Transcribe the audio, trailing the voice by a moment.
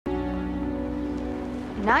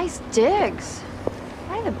Nice digs.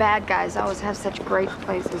 Why do the bad guys always have such great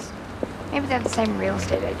places? Maybe they're the same real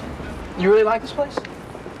estate agent. You really like this place? It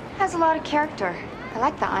has a lot of character. I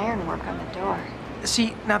like the ironwork on the door.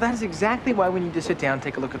 See, now that is exactly why we need to sit down and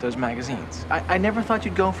take a look at those magazines. I never thought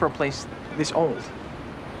you'd go for a place this old.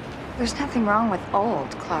 There's nothing wrong with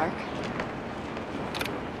old, Clark.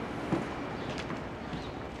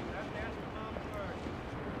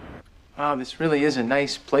 Wow, this really is a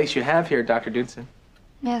nice place you have here, Dr. Dudson.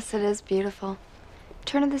 Yes, it is beautiful.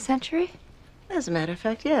 Turn of the century? As a matter of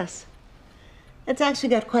fact, yes. It's actually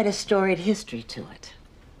got quite a storied history to it.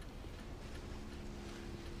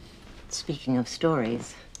 Speaking of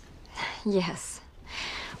stories. Yes.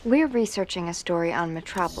 We're researching a story on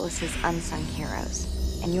Metropolis's unsung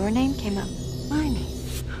heroes. And your name came up. My name?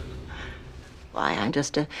 Why, I'm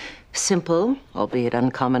just a simple, albeit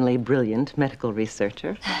uncommonly brilliant, medical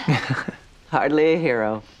researcher. Hardly a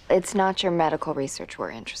hero. It's not your medical research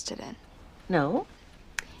we're interested in. No?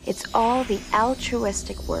 It's all the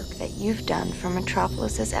altruistic work that you've done for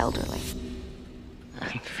Metropolis's elderly.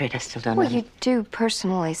 I'm afraid I still don't know. Well, you do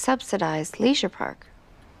personally subsidize Leisure Park.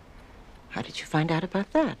 How did you find out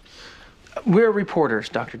about that? We're reporters,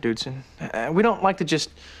 Dr. Dudson. We don't like to just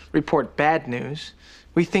report bad news.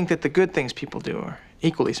 We think that the good things people do are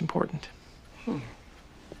equally as important.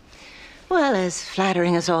 Well, as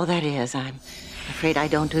flattering as all that is, I'm afraid I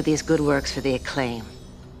don't do these good works for the acclaim.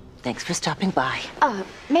 Thanks for stopping by.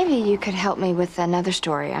 Maybe you could help me with another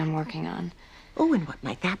story I'm working on. Oh, and what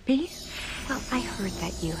might that be? Well, I heard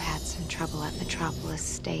that you had some trouble at Metropolis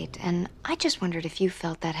State, and I just wondered if you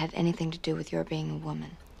felt that had anything to do with your being a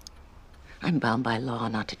woman. I'm bound by law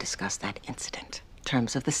not to discuss that incident.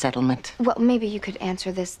 Terms of the settlement. Well, maybe you could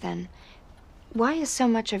answer this then. Why is so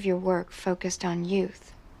much of your work focused on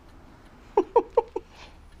youth?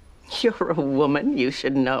 You're a woman, you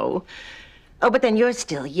should know. Oh, but then you're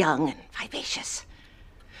still young and vivacious.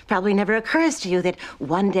 Probably never occurs to you that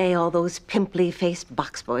one day all those pimply-faced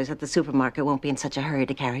box boys at the supermarket won't be in such a hurry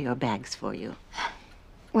to carry your bags for you.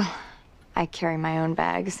 Well, I carry my own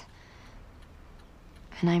bags.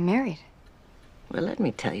 And I'm married. Well, let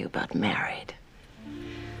me tell you about married.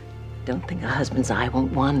 Don't think a husband's eye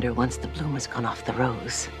won't wander once the bloom has gone off the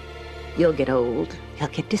rose. You'll get old. You'll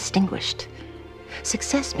get distinguished.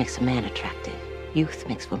 Success makes a man attractive. Youth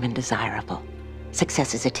makes women desirable.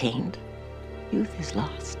 Success is attained. Youth is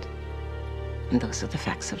lost. And those are the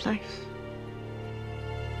facts of life.